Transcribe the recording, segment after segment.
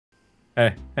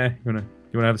Hey, you wanna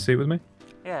have a seat with me?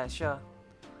 Yeah, sure.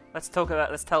 Let's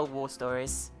tell war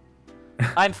stories.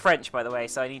 I'm French, by the way,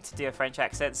 so I need to do a French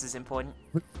accent. This is important.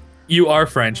 You are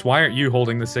French. Why aren't you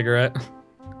holding the cigarette?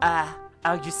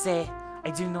 How you say,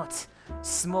 I do not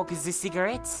smoke the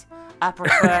cigarette. I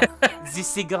prefer the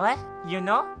cigarette, you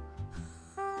know?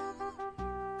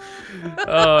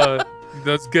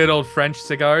 Those good old French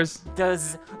cigars.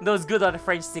 Those good old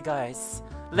French cigars.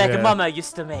 Like Yeah. Mama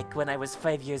used to make when I was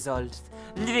 5 years old.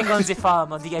 Living on the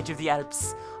farm on the edge of the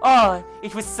Alps. Oh,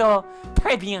 it was so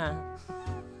très bien.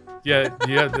 Yeah,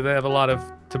 do they have a lot of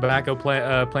tobacco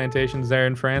plantations there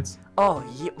in France? Oh,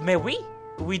 yeah, mais oui,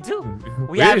 we do.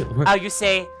 We Oui. have, how you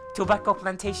say, tobacco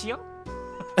plantation?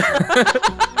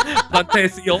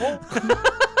 Plantation?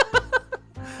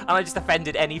 I just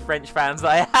offended any French fans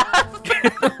that I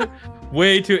have.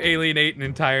 Way to alienate an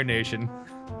entire nation.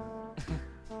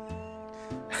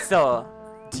 So,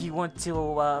 do you want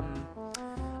to,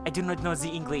 I do not know the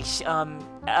English,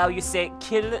 how you say,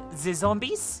 kill the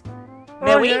zombies?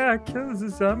 Mais oui? Yeah, kill the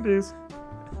zombies.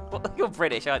 Well, you're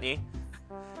British, aren't you?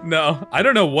 No, I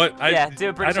don't know what. Yeah, do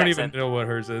a British I don't accent. even know what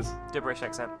hers is. Do a British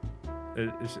accent.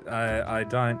 I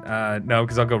don't. No,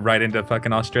 because I'll go right into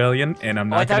fucking Australian, and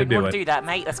I'm Oh, I not gonna don't do want to it. do that,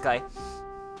 mate. Let's go.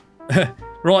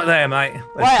 Right there, mate.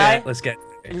 Let's get.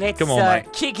 Let's Come on,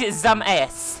 mate. kick some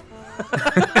ass.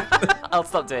 I'll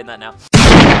stop doing that now.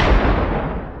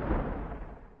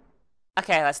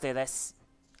 Okay, let's do this.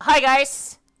 Hi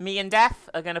guys, me and Death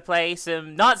are gonna play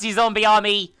some Nazi Zombie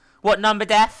Army. What number,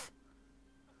 Death?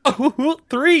 Oh,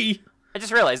 3. I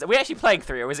just realised, are we actually playing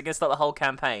 3, or is it gonna start the whole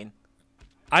campaign?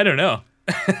 I don't know.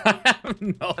 I have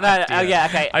no No, idea. oh yeah,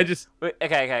 okay.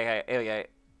 Okay, here we go.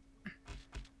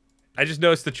 I just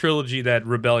noticed the trilogy that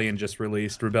Rebellion just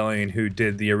released. Rebellion, who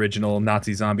did the original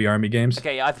Nazi Zombie Army games.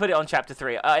 Okay, yeah, I put it on chapter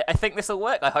 3. I think this will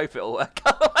work. I hope it'll work.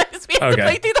 Otherwise, we have to Okay.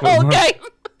 play through the whole game.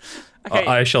 Okay.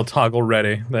 I shall toggle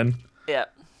ready then. Yeah.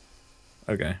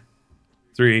 Okay.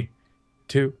 3,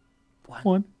 2,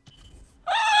 1.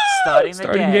 Starting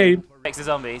Starting game. game. Fix the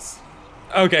zombies.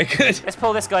 Okay, good. Let's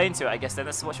pull this guy into it, I guess, then.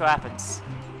 Let's watch what happens.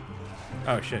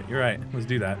 Oh shit, you're right. Let's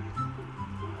do that.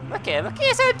 Look at him.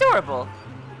 He's so adorable.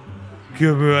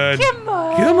 Come on. Come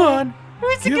on. Come on.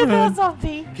 Who's a Come good little on.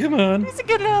 zombie? Come on. Who's a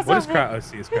good little What is zombie? crouch? Oh,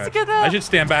 see, it's Who's a crouch. good little... I should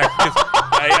stand back because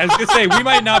I was gonna say we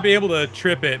might not be able to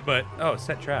trip it, but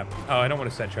set trap. Oh, I don't want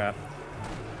to set trap.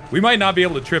 We might not be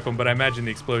able to trip him, but I imagine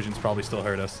the explosions probably still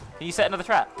hurt us. Can you set another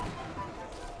trap?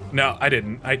 No, I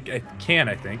didn't. I can,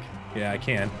 I think. Yeah, I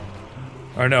can.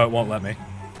 Or no, it won't let me.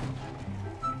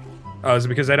 Oh, is it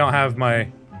because I don't have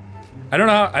my... I don't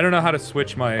know how to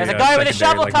switch my There's a guy with a secondary,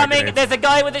 shovel like my coming. grenades. There's a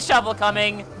guy with a shovel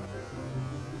coming.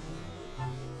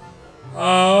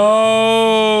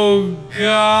 Oh,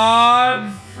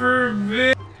 God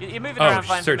forbid. You're moving around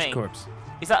fine for search me. corpse.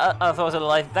 Is that? I thought it was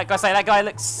alive. That guy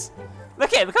looks.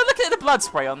 Look at him. Look at the blood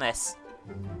spray on this.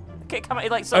 Look at come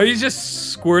like. Oh, he's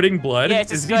just squirting blood. Yeah,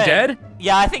 it's is just he good. dead?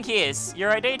 Yeah, I think he is. You're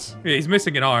right, dude. Yeah, he's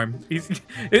missing an arm.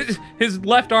 His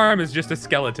left arm is just a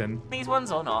skeleton. These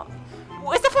ones or not?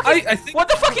 What the fuck? I think what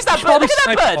the fuck is that he bird? Look probably at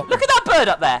that bird. sniped- Look at that bird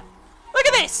up there. Look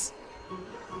at this.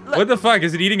 Look. What the fuck?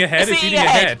 Is it eating a head? It's It's eating eating a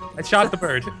a head. head. I shot the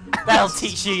bird. That'll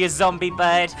teach you, you zombie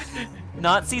bird.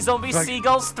 Nazi Zombie Fuck.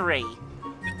 Seagulls 3.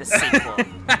 The sequel.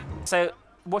 So,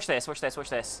 watch this, watch this, watch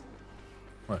this.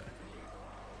 What?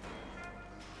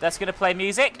 That's gonna play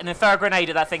music, and then throw a grenade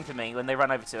at that thing for me when they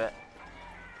run over to it.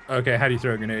 Okay, how do you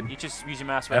throw a grenade? You just use your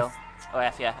mouse wheel. F. Oh,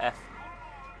 F, yeah, F.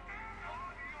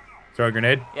 Throw a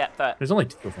grenade? Yeah, throw it. There's only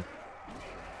 2 of them.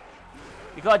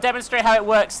 You've got to demonstrate how it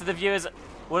works to the viewers.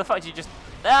 What the fuck did you just...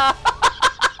 Ah!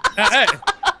 Hey,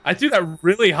 I threw that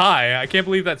really high. I can't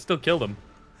believe that still killed him.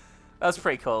 That was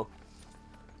pretty cool.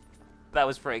 That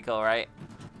was pretty cool, right?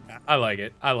 I like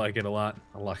it. I like it a lot.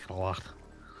 I like it a lot.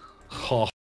 Oh.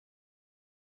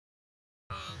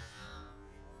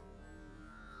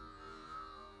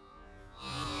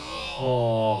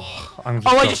 Oh, I'm just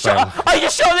Oh, so I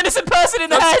just shot an innocent person in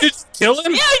the head! Did you just kill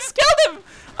him? Yeah, I just killed him!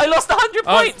 I lost 100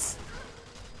 Oh. points!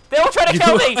 They're all trying to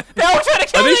kill me! They're all trying to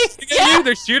kill Are they me! shooting at you?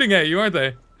 They're shooting at you, aren't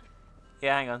they?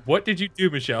 Yeah, hang on. What did you do,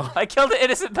 Michelle? I killed an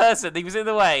innocent person. He was in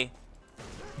the way.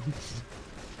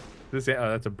 Oh,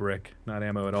 that's a brick, not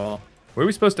ammo at all. Where are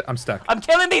we supposed to? I'm stuck. I'm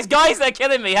killing these guys. They're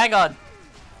killing me. Hang on.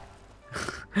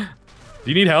 Do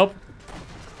you need help?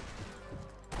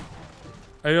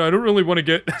 I don't really want to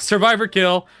get survivor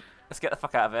kill. Let's get the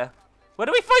fuck out of here. Where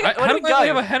do we fight? Where How do do we I only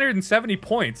go? have 170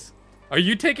 points? Are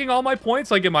you taking all my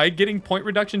points? Like, am I getting point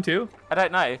reduction too? I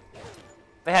don't know.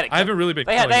 They had it. I haven't really been.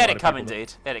 They had killing a it lot of coming, people.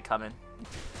 dude. They had it coming.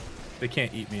 They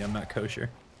can't eat me. I'm not kosher.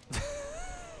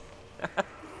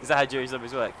 Is that how Jewish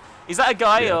zombies work? Is that a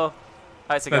guy Yeah. or?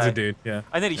 Oh, it's a guy. That's a dude. Yeah.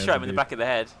 I nearly That's shot a him in the dude. back of the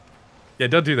head. Yeah,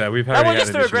 don't do that. We've That already one had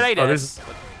just threw a issues. grenade Oh, at this- us.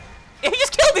 He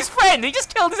just killed his friend. He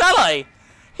just killed his ally.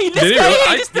 This Did he guy really? here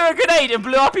I- just threw a grenade and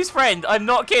blew up his friend. I'm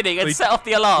not kidding. And He- set off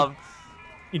the alarm.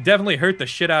 He definitely hurt the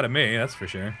shit out of me. That's for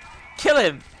sure. Kill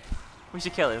him. We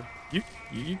should kill him.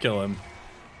 You kill him.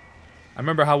 I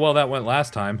remember how well that went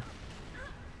last time.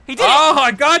 He did it. Oh,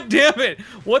 god damn it!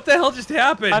 What the hell just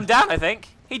happened? I'm down, I think.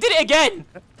 He did it again.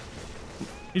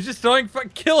 He's just throwing.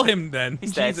 Kill him then.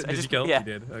 He's dead. Jesus, I did just- you kill him? yeah. You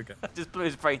did. Okay. I just blew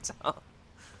his brains out.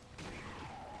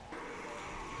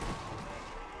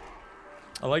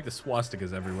 I like the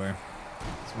swastikas everywhere.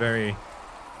 It's very,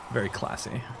 very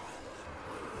classy.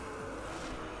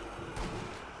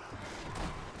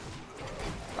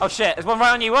 Oh shit, there's one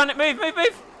right on you. One, move, move,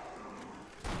 move.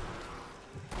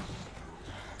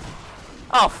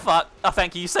 Oh fuck. Oh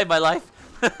thank you, you saved my life.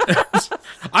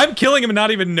 I'm killing him and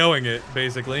not even knowing it,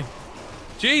 basically.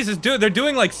 Jesus, dude, they're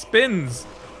doing like spins.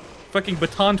 Fucking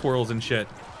baton twirls and shit.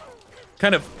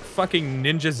 Kind of fucking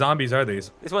ninja zombies are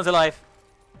these? This one's alive.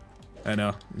 I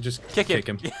know. Just Kick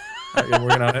him. Alright, you're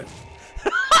working on it.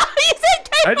 His head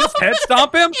came Did I just off. head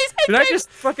stomp him? His head Did I came- just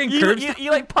fucking You, curb you,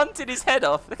 you like punted his head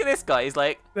off. Look at this guy. He's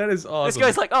like, That is awesome. this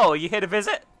guy's like, oh, you here to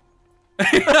visit?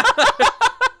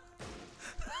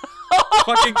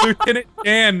 Fucking Lieutenant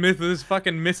Dan with his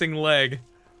fucking missing leg.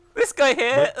 This guy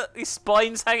here, his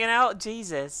spine's hanging out.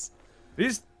 Jesus.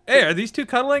 Hey, are these two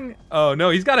cuddling? Oh no,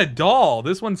 he's got a doll.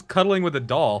 This one's cuddling with a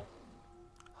doll.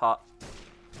 Hot.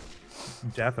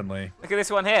 Definitely. Look at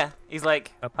this one here. He's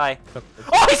like, hi. Up.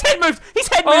 Oh, his head moved! His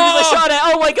head moved as I shot it!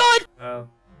 Oh my god!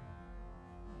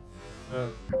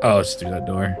 Oh, let's do that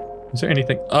door. Is there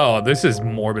anything? Oh, this is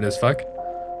morbid as fuck.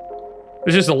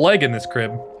 There's just a leg in this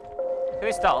crib. Look at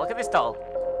this doll. Look at this doll.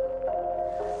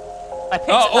 I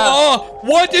picked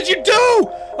What did you do?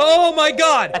 Oh my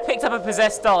god! I picked up a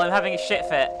possessed doll. I'm having a shit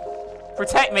fit.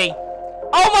 Protect me.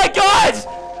 Oh my god!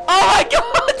 Oh my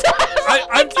god!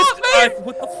 I'm just.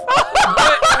 What the fuck?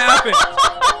 What happened?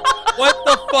 What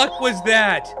the fuck was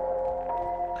that?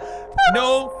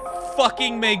 No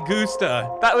fucking me gusta.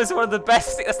 That was one of the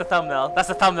best. That's the thumbnail. That's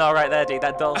the thumbnail right there, dude.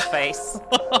 That doll's face.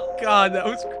 Oh god, that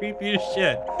was creepy as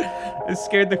shit. It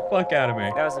scared the fuck out of me.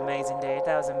 That was amazing, dude.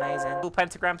 That was amazing. Little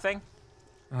pentagram thing.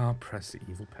 Oh, press the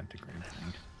evil pentagram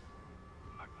thing.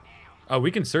 Oh, we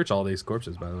can search all these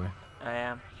corpses, by the way. I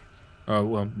am. Oh,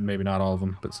 well, maybe not all of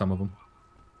them, but some of them.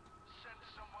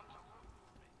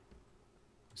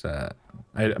 What's that?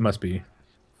 It must be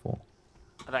full.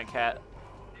 I don't care.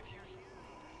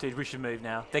 Dude, we should move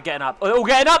now. They're getting up. They're all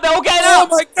getting up. They're all getting up.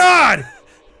 Oh my god!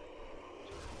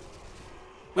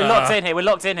 We're locked in here. We're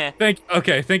locked in here.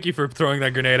 Thank you for throwing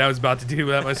that grenade. I was about to do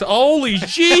that myself. Holy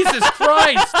Jesus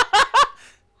Christ!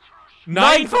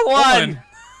 9 for 1.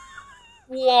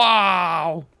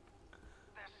 Wow.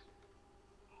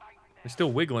 They're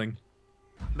still wiggling.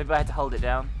 Maybe I had to hold it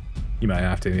down. You might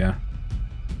have to, yeah.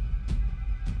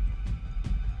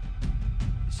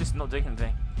 It's just not doing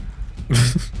anything.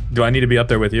 Do I need to be up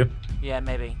there with you? Yeah,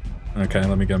 maybe. Okay,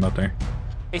 let me get him up there.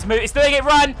 It's moving. It's doing it.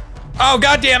 Run! Oh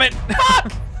god damn it!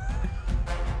 Fuck!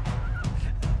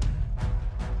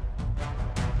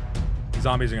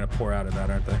 Zombies are gonna pour out of that,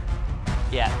 aren't they?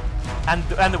 Yeah,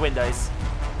 and the windows.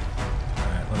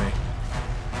 Alright, let me.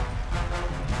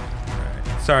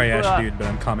 Alright. Sorry, Ash dude, but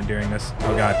I'm commandeering this.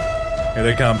 Oh god. Here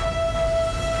they come.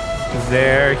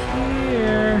 They're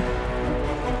here.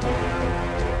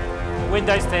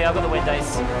 Windows too. I've got the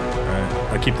windows. Alright,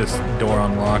 I'll keep this door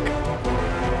on lock.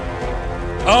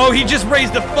 Oh, he just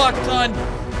raised a fuck ton!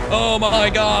 Oh my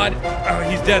god! Oh,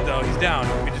 he's dead though. He's down.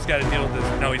 We just gotta deal with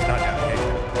this. No, he's not down.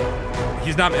 Okay.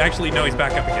 He's not. Actually, no, he's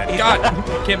back up again. God!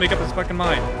 He can't make up his fucking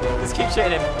mind. Let's keep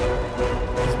shooting him.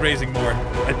 He's raising more.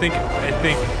 I think.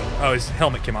 Oh, his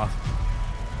helmet came off.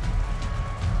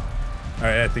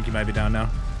 Alright, I think he might be down now.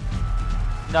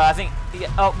 No, I think.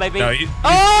 Yeah, oh, maybe. No,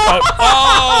 oh!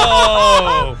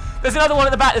 Oh! There's another one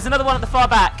at the back. There's another one at the far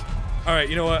back. Alright,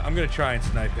 you know what? I'm gonna try and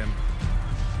snipe him.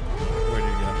 Where did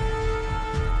he go?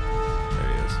 There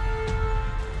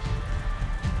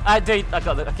he is. Dude, I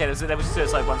got them. Okay, there was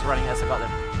suicide ones running us. I got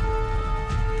them.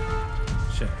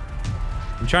 Shit.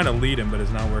 I'm trying to lead him, but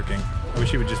it's not working. I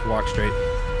wish he would just walk straight.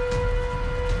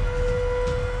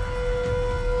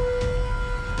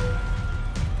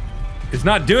 It's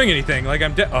not doing anything. Like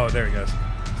I'm dead. Oh, there he goes.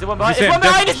 Is there one behind? There's one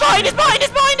behind us! Behind us! Behind us!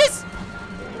 Behind us!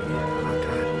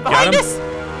 Behind us!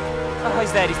 Oh,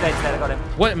 he's dead. He's dead. He's dead. I got him.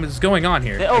 What is going on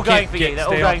here? They're all I going can't for you. They're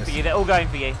all stay going off for this. you. They're all going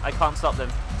for you. I can't stop them.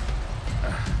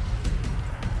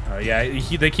 Oh yeah,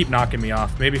 they keep knocking me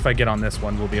off. Maybe if I get on this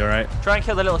one, we'll be all right. Try and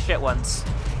kill the little shit ones.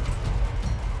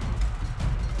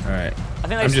 All right. I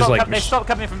think they stopped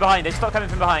coming from behind. They stopped coming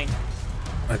from behind.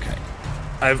 Okay.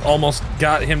 I've almost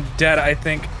got him dead, I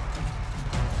think.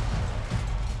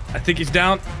 I think he's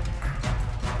down.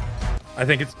 I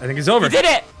think it's over. You did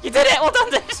it! You did it! Well done,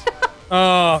 dude!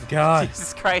 Oh god.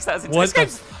 Jesus Christ, that was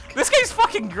intense. This game's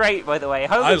fucking great, by the way.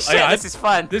 Holy shit, this is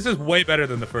fun. This is way better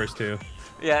than the first two.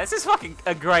 Yeah, this is fucking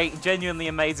a great, genuinely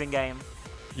amazing game.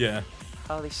 Yeah.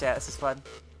 Holy shit, this is fun.